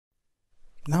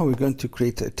Now we're going to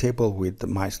create a table with the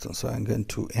milestone. So I'm going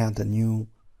to add a new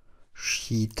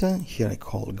sheet. Here I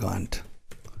call Gantt,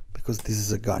 because this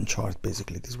is a Gantt chart.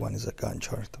 Basically, this one is a Gantt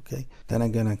chart. Okay. Then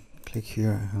I'm gonna click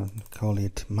here and call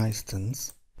it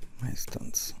milestones.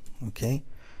 Okay.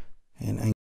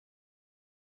 And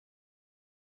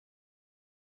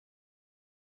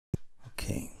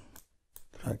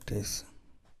drag this.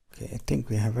 Okay, I think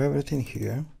we have everything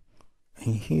here.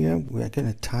 And here we are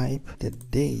going to type the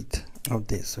date of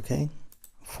this. Okay,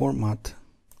 format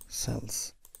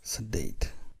cells, so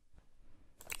date.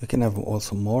 You can have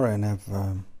also more and have,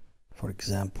 for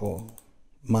example,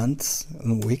 months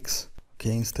and weeks.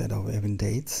 Okay, instead of having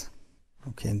dates.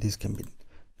 Okay, and this can be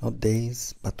not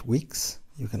days but weeks.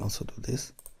 You can also do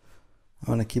this. I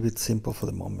want to keep it simple for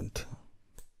the moment.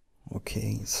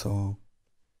 Okay, so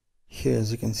here,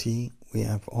 as you can see, we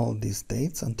have all these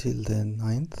dates until the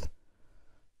 9th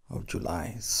of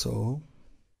July. So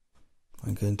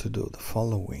I'm going to do the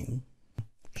following.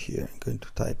 Here I'm going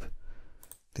to type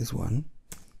this one,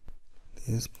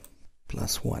 this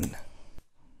 +1.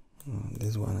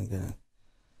 This one I'm going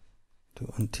to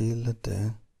do until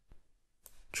the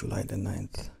July the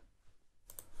 9th.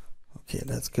 Okay,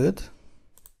 that's good.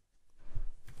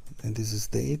 And this is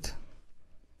date,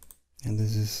 and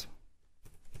this is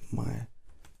I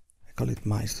call it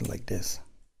milestone, like this.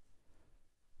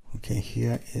 Okay,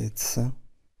 here it's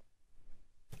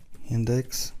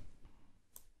index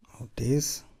of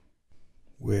this,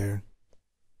 where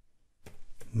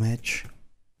match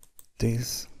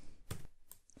this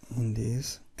and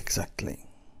this exactly.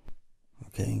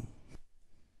 Okay,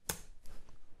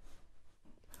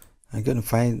 I'm going to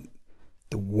find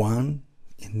the one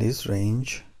in this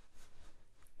range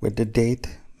where the date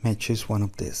matches one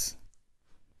of this.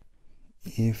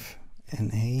 If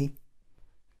NA, I'm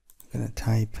gonna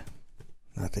type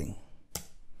nothing.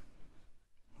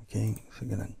 Okay, so I'm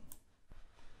gonna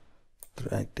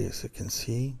drag this. You can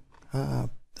see, I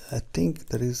think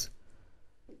there is,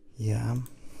 yeah,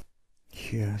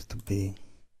 here has to be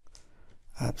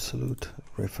absolute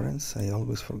reference. I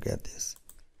always forget this.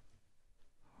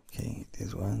 Okay,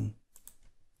 this one,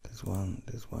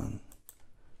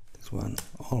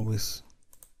 always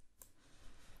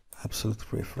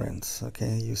absolute reference.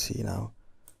 Okay, you see now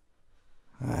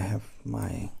I have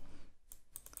my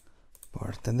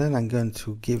part, and then I'm going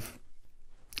to give,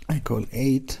 I call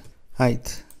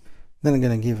height. Then I'm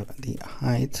going to give the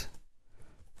height,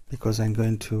 because I'm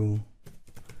going to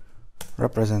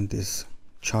represent this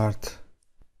chart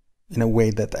in a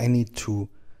way that I need to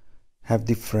have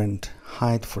different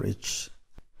height for each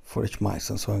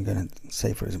milestone. So I'm going to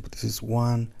say, for example, this is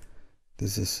 1,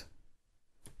 this is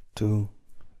 2,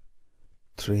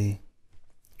 3,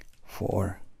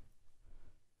 4,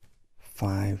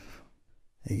 5,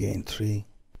 again 3,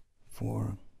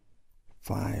 4,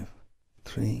 5,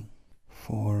 3,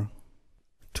 4,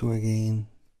 2 again,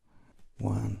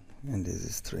 1, and this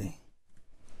is 3,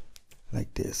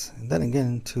 like this. And then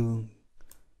again, to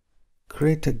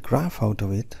create a graph out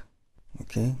of it,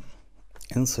 okay,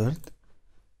 insert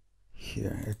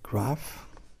here a graph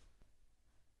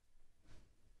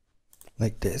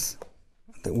like this,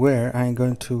 where I'm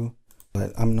going to,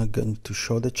 but I'm not going to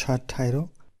show the chart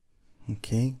title.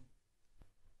 Okay,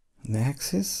 on the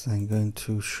axis I'm going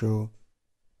to show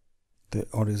the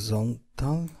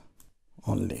horizontal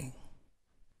only.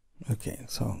 Okay,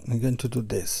 so I'm going to do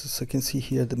this, so you can see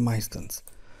here the milestones.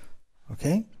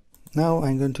 Okay, now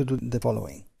I'm going to do the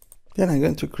following. Then I'm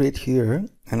going to create here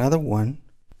another one,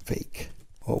 fake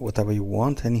or whatever you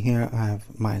want, and here I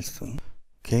have milestone.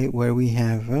 Okay, where we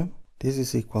have this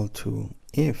is equal to,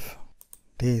 if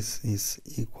this is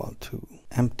equal to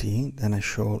empty, then I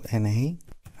show NA,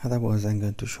 otherwise I'm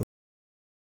going to show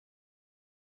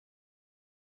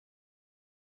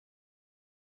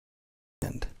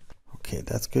end. Okay,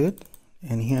 that's good.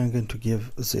 And here I'm going to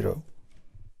give 0.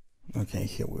 Okay,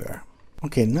 here we are.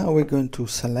 Okay, now we're going to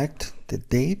select the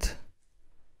date,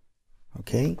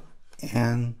 okay,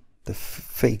 and the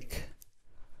fake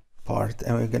part,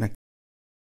 and we're going to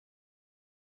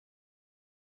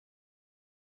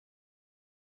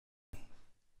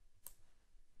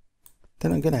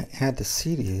then I'm going to add the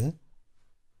city,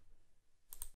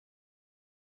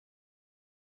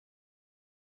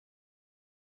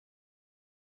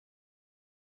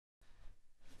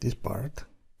 this part.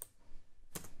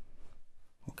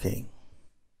 Okay,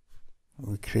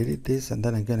 we created this, and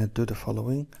then I'm going to do the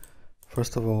following.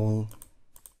 First of all,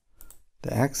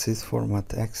 the axis,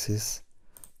 format axis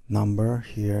number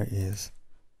here is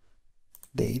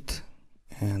date,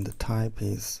 and the type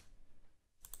is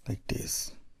like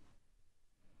this.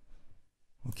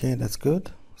 Okay, that's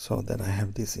good. So that I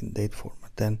have this in date format.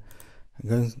 Then I'm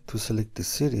going to select the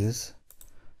series.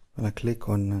 I'm going to click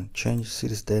on change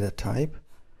series data type,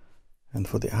 and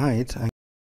for the height I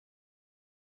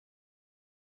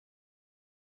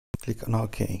click on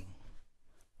OK.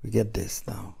 We get this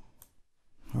now.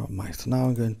 Alright, so now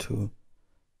I'm going to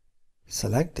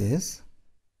select this,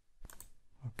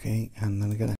 okay, and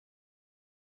then I'm gonna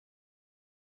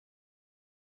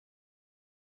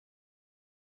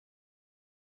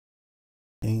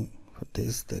for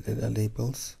this the data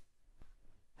labels,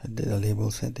 head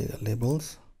data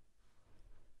labels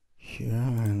here,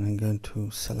 and I'm going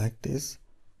to select this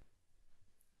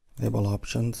label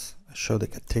options, show the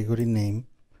category name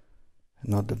and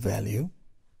not the value.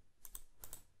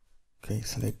 Okay,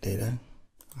 select data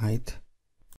height,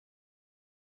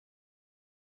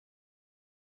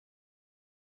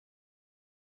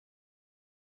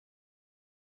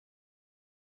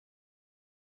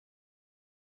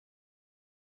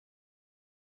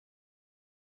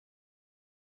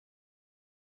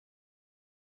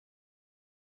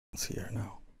 here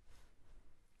now.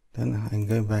 Then I'm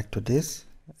going back to this.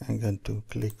 I'm going to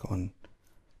click on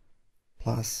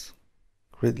plus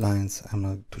grid lines. I'm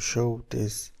not to show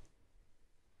this,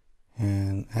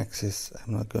 and axis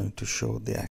I'm not going to show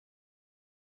the axis.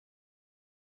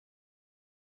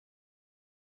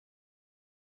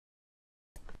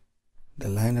 The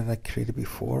line that I created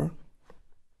before,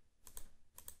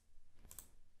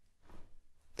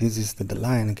 this is the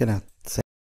line. I'm gonna say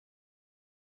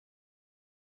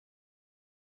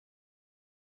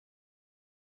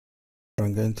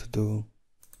I'm going to do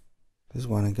this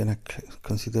one. I'm gonna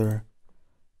consider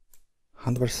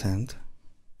 100%.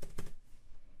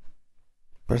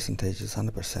 Percentage is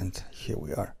 100%. Here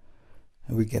we are,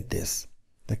 and we get this.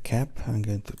 The cap, I'm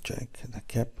going to check the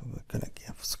cap. We're gonna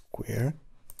give square.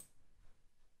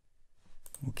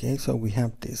 Okay, so we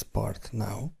have this part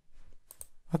now.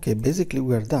 Okay, basically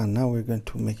we are done. Now we're going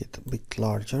to make it a bit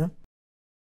larger.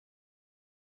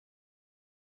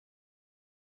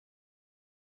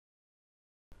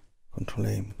 Control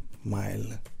A,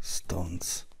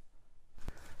 milestones.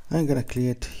 I'm gonna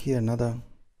create here another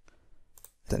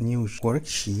new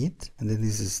worksheet, and then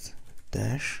this is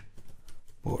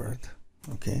dashboard.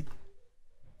 Okay,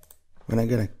 when I'm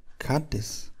gonna cut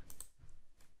this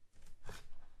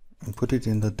and put it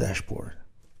in the dashboard.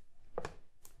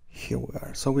 Here we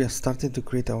are. So we are starting to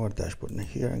create our dashboard. Now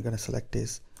here I'm gonna select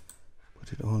this,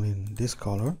 put it all in this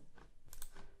color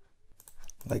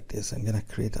like this. I'm gonna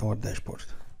create our dashboard.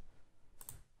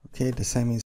 Okay, the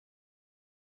same is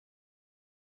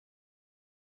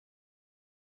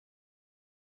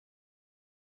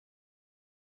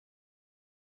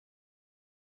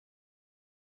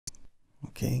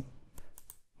okay.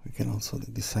 We can also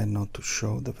decide not to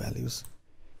show the values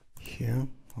here.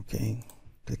 Okay,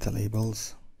 data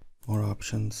labels, more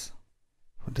options.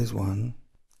 For this one,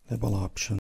 label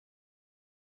option.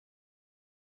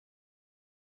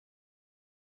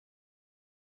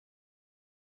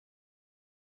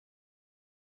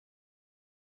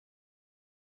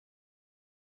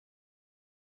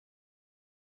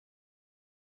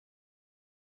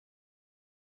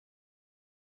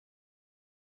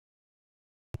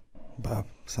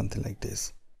 Something like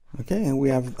this. Okay, and we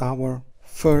have our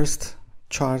first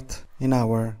chart in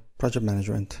our project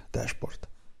management dashboard.